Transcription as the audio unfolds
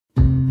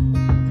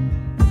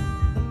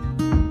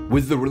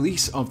With the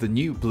release of the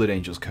new Blood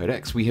Angels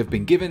Codex, we have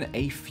been given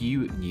a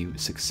few new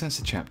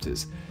Successor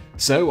chapters,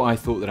 so I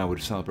thought that I would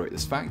celebrate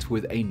this fact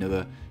with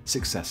another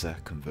Successor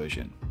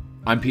conversion.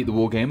 I'm Pete the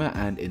Wargamer,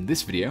 and in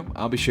this video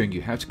I'll be showing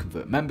you how to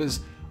convert members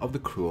of the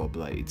Cruor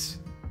Blades.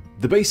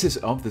 The basis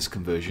of this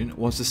conversion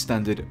was the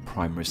standard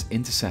Primaris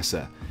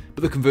Intercessor,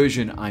 but the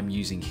conversion I'm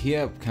using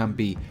here can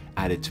be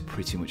added to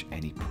pretty much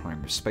any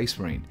Primaris Space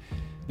Marine.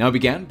 Now, I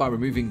began by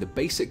removing the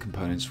basic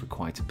components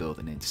required to build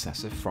an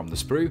Intercessor from the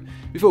sprue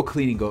before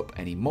cleaning up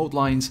any mold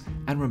lines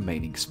and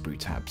remaining sprue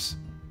tabs.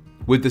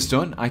 With this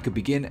done, I could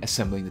begin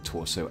assembling the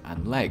torso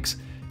and legs.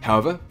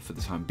 However, for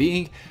the time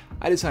being,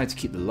 I decided to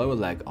keep the lower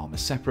leg armor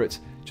separate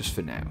just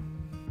for now.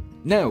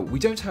 Now, we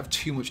don't have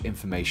too much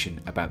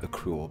information about the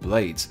Cruor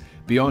Blades,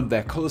 beyond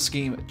their colour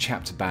scheme,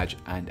 chapter badge,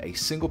 and a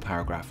single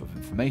paragraph of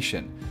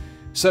information.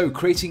 So,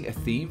 creating a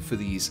theme for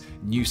these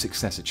new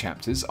Successor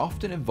chapters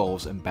often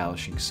involves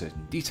embellishing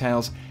certain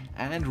details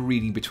and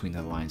reading between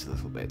the lines a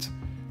little bit.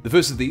 The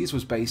first of these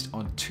was based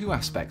on two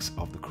aspects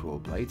of the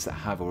Cruor Blades that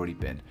have already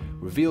been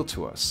revealed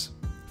to us.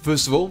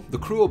 First of all, the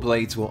Cruor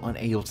Blades were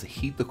unable to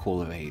heed the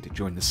call of aid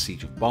during the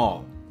Siege of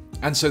Baal,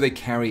 and so they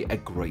carry a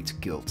great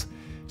guilt,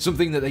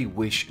 something that they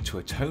wish to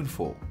atone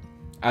for.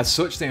 As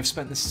such, they have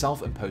spent the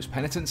self-imposed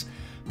penitence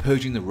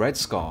purging the red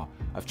scar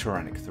of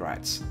tyrannic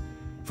threats.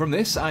 From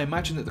this, I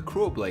imagine that the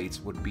Cruor Blades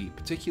would be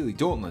particularly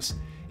dauntless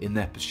in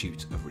their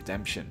pursuit of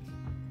redemption.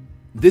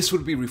 This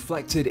would be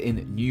reflected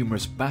in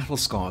numerous battle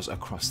scars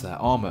across their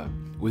armour,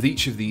 with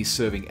each of these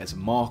serving as a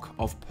mark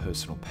of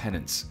personal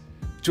penance.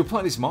 To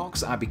apply these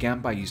marks, I began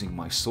by using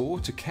my saw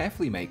to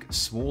carefully make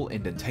small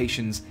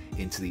indentations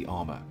into the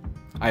armour.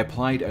 I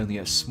applied only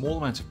a small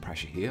amount of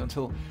pressure here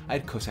until I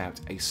had cut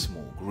out a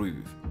small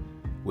groove.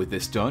 With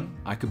this done,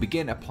 I could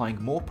begin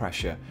applying more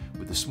pressure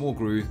with the small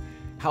groove,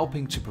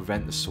 helping to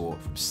prevent the saw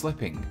from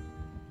slipping.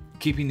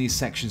 Keeping these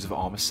sections of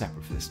armour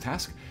separate for this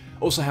task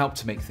also helped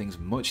to make things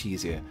much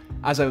easier,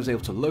 as I was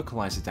able to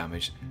localise the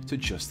damage to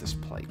just this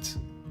plate.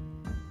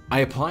 I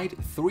applied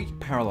 3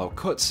 parallel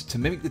cuts to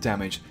mimic the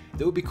damage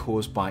that would be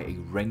caused by a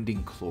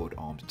rending clawed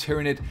armed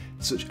tyrannid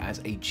such as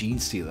a Gene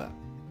Stealer.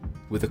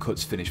 With the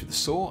cuts finished with the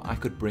saw, I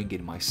could bring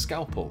in my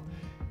scalpel.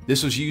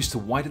 This was used to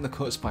widen the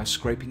cuts by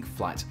scraping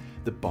flat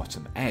the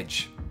bottom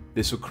edge.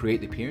 This would create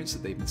the appearance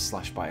that they've been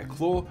slashed by a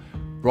claw,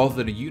 rather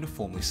than a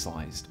uniformly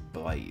sliced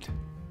blade.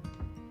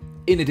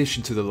 In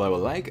addition to the lower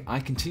leg, I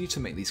continue to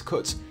make these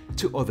cuts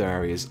to other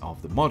areas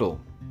of the model,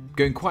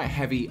 going quite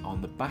heavy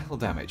on the battle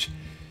damage.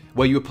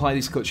 Where you apply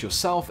these cuts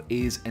yourself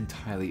is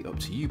entirely up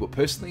to you, but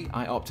personally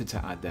I opted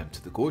to add them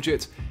to the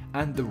gorget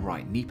and the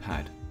right knee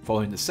pad,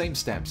 following the same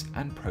steps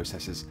and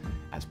processes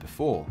as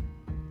before.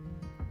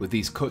 With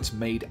these cuts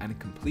made and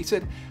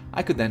completed,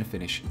 I could then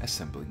finish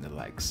assembling the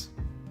legs.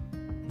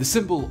 The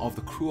symbol of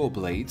the Cruor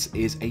Blades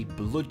is a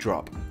blood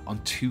drop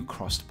on 2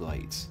 crossed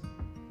blades.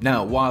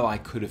 Now, while I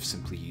could have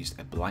simply used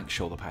a blank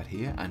shoulder pad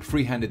here and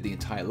freehanded the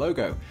entire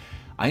logo,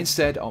 I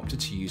instead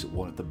opted to use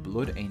one of the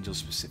Blood Angel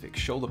specific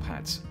shoulder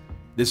pads.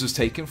 This was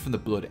taken from the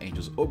Blood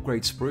Angels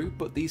upgrade sprue,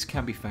 but these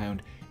can be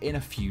found in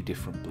a few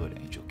different Blood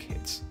Angel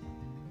kits.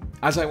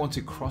 As I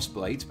wanted cross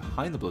blades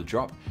behind the blood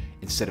drop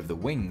instead of the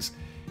wings,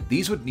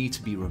 these would need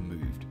to be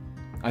removed.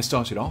 I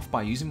started off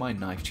by using my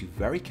knife to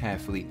very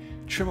carefully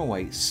trim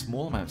away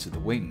small amounts of the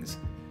wings,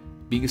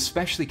 being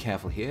especially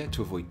careful here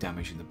to avoid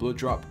damaging the blood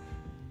drop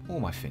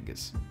or my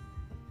fingers.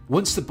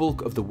 Once the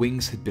bulk of the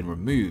wings had been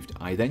removed,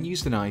 I then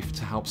used the knife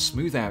to help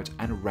smooth out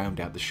and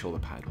round out the shoulder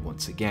pad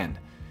once again.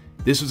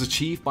 This was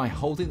achieved by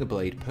holding the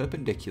blade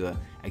perpendicular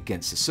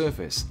against the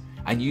surface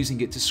and using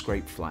it to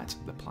scrape flat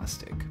the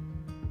plastic.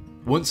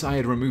 Once I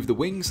had removed the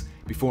wings,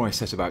 before I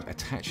set about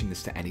attaching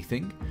this to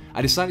anything,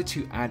 I decided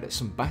to add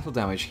some battle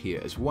damage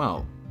here as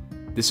well.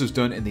 This was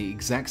done in the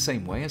exact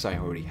same way as I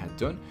already had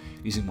done,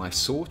 using my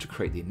saw to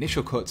create the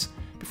initial cuts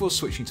before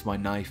switching to my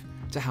knife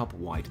to help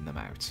widen them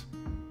out.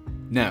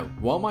 Now,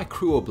 while my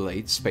Cruor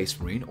Blades Space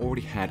Marine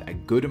already had a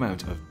good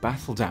amount of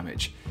battle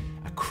damage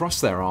across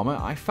their armour,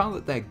 I found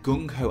that their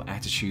gung-ho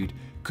attitude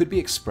could be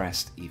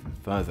expressed even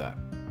further.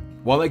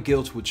 While their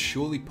guilt would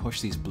surely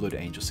push these Blood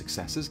Angel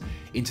Successors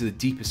into the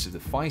deepest of the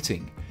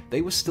fighting,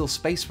 they were still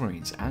Space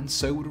Marines and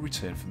so would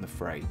return from the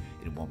fray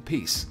in one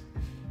piece.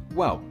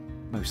 Well,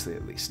 mostly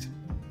at least.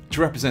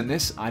 To represent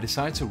this, I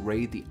decided to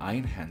raid the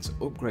Iron Hands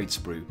upgrade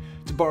sprue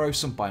to borrow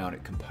some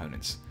bionic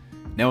components.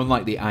 Now,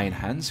 unlike the Iron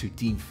Hands, who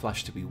deem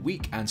flesh to be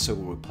weak and so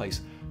will replace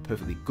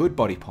perfectly good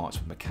body parts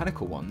with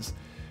mechanical ones,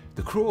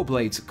 the Cruor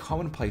Blades'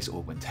 commonplace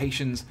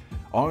augmentations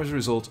are as a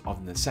result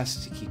of the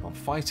necessity to keep on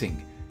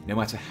fighting, no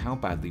matter how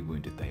badly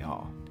wounded they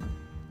are.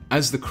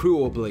 As the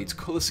Cruor Blades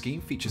colour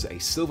scheme features a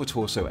silver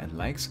torso and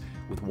legs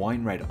with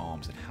wine red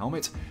arms and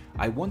helmet,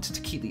 I wanted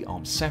to keep the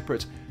arms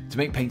separate to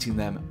make painting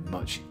them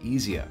much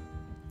easier.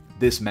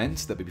 This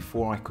meant that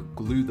before I could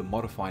glue the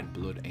modified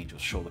Blood Angel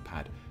shoulder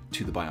pad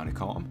to the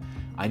bionic arm,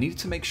 I needed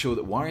to make sure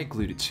that where I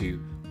glued it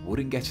to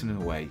wouldn't get in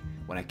the way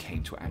when I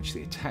came to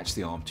actually attach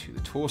the arm to the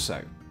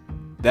torso.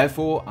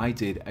 Therefore, I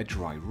did a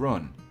dry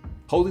run,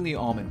 holding the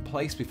arm in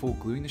place before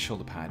gluing the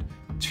shoulder pad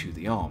to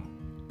the arm.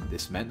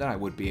 This meant that I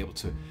would be able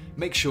to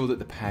make sure that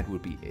the pad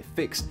would be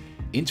fixed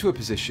into a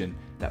position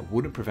that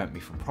wouldn't prevent me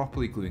from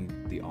properly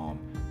gluing the arm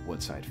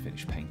once I had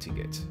finished painting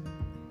it.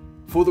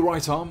 For the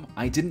right arm,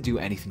 I didn't do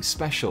anything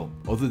special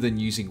other than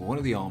using one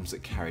of the arms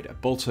that carried a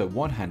bolter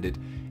one-handed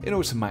in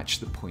order to match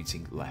the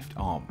pointing left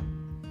arm.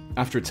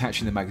 After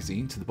attaching the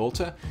magazine to the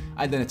bolter,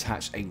 I then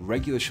attached a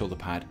regular shoulder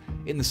pad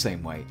in the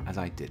same way as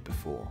I did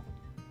before.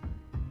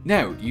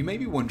 Now, you may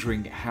be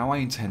wondering how I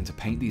intend to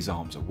paint these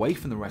arms away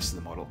from the rest of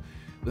the model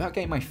without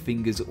getting my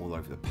fingers all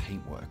over the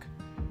paintwork.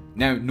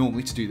 Now,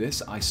 normally to do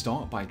this, I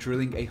start by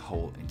drilling a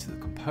hole into the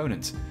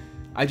component.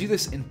 I do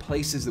this in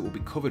places that will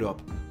be covered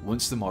up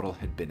once the model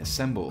had been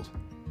assembled.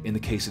 In the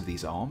case of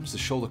these arms, the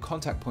shoulder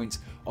contact points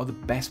are the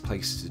best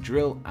places to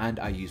drill, and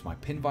I use my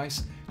pin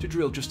vise to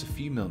drill just a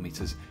few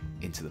millimeters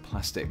into the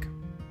plastic.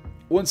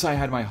 Once I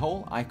had my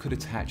hole, I could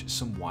attach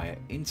some wire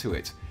into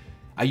it.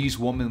 I use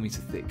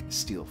 1mm thick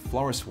steel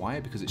florist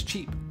wire because it's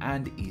cheap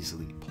and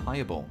easily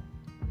pliable.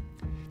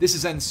 This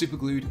is then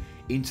superglued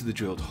into the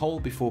drilled hole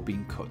before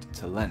being cut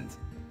to length.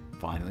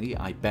 Finally,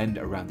 I bend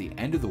around the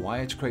end of the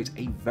wire to create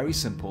a very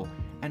simple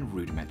and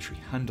rudimentary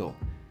handle.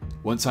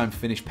 Once I'm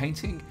finished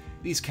painting,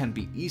 these can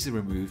be easily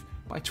removed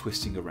by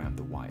twisting around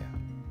the wire.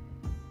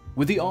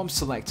 With the arms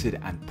selected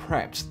and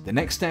prepped, the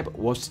next step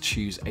was to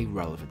choose a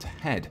relevant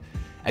head.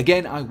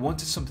 Again, I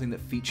wanted something that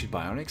featured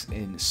bionics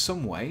in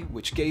some way,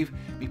 which gave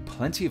me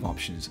plenty of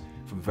options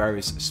from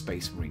various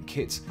Space Marine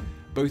kits,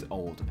 both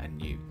old and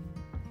new.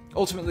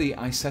 Ultimately,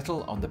 I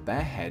settled on the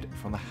bare head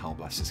from the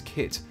Hellblaster's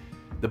kit.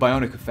 The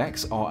bionic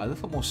effects are a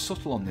little more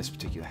subtle on this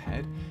particular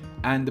head,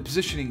 and the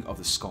positioning of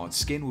the scarred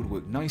skin would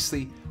work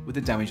nicely with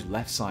the damaged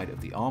left side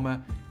of the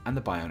armour and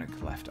the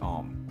bionic left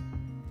arm.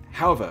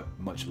 However,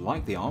 much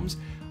like the arms,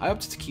 I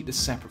opted to keep this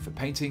separate for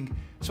painting,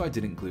 so I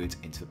didn't glue it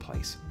into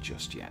place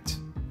just yet.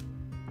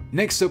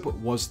 Next up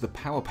was the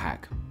power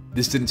pack.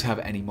 This didn't have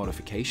any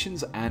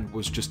modifications and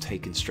was just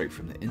taken straight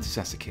from the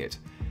Intercessor kit.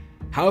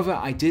 However,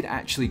 I did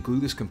actually glue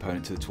this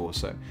component to the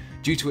torso,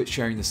 due to it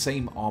sharing the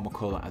same armour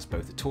colour as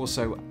both the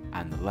torso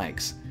and the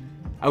legs.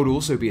 I would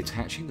also be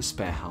attaching the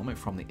spare helmet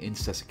from the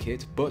Intercessor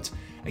kit, but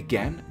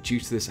again, due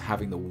to this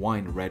having the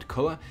wine red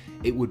colour,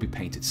 it would be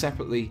painted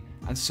separately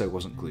and so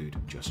wasn't glued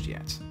just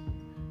yet.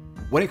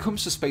 When it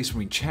comes to Space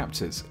Marine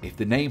chapters, if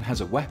the name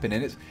has a weapon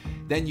in it,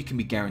 then you can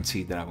be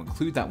guaranteed that I will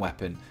include that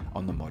weapon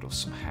on the model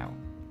somehow.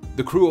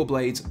 The Cruor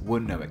Blades were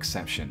no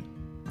exception.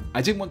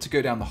 I didn't want to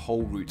go down the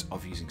whole route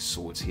of using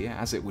swords here,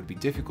 as it would be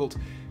difficult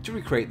to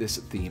recreate this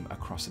theme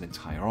across an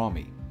entire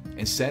army.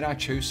 Instead, I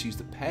chose to use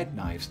the paired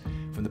knives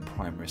from the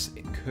Primaris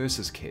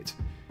Incursors kit.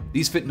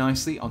 These fit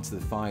nicely onto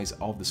the thighs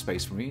of the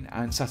Space Marine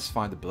and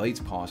satisfy the blades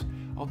part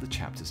of the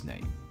chapter's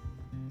name.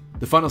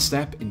 The final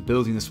step in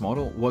building this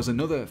model was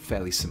another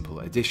fairly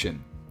simple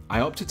addition.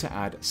 I opted to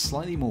add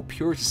slightly more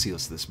purity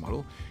seals to this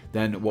model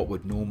than what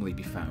would normally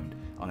be found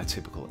on a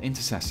typical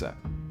Intercessor.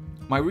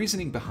 My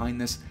reasoning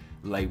behind this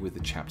lay with the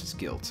chapter's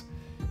guilt.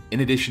 In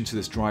addition to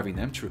this driving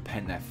them to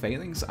repent their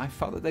failings, I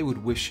felt that they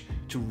would wish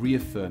to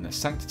reaffirm their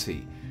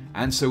sanctity,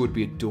 and so would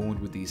be adorned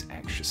with these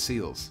extra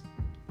seals.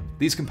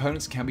 These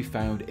components can be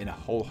found in a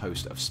whole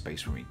host of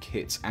Space Marine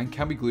kits and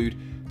can be glued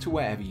to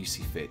wherever you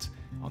see fit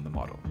on the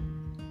model.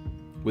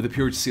 With the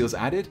purity seals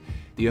added,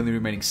 the only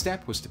remaining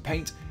step was to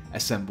paint,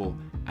 assemble,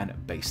 and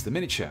base the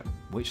miniature,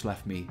 which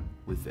left me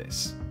with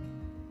this.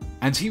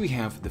 And here we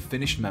have the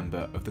finished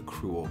member of the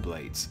Cruor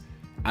Blades.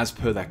 As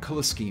per their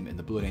colour scheme in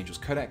the Blood Angels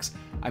Codex,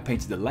 I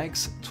painted the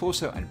legs,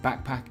 torso and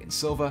backpack in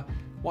silver,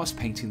 whilst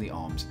painting the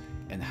arms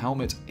and the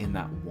helmet in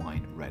that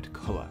wine red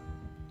colour.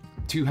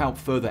 To help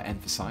further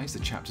emphasise the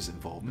chapter's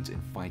involvement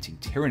in fighting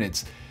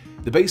Tyranids,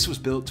 the base was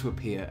built to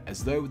appear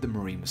as though the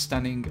Marine was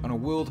standing on a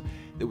world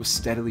that was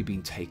steadily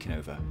being taken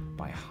over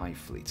by a hive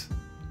fleet.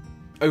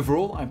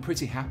 Overall, I'm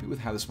pretty happy with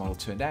how this model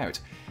turned out.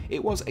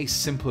 It was a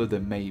simpler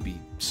than maybe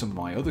some of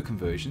my other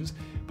conversions,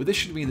 but this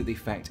should mean that the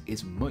effect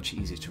is much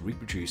easier to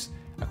reproduce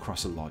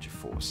across a larger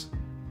force.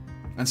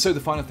 And so the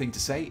final thing to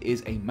say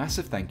is a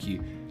massive thank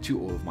you to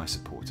all of my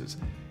supporters.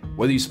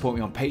 Whether you support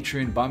me on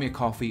Patreon, buy me a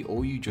coffee,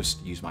 or you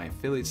just use my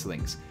affiliates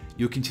links,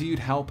 your continued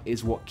help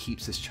is what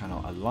keeps this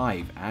channel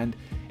alive and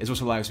is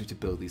what allows me to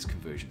build these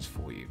conversions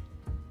for you.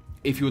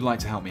 If you would like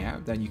to help me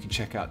out, then you can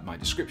check out my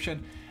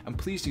description, and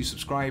please do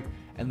subscribe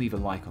and leave a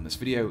like on this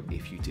video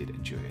if you did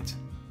enjoy it.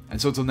 And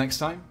so until next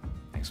time,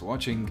 thanks for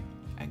watching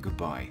and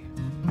goodbye.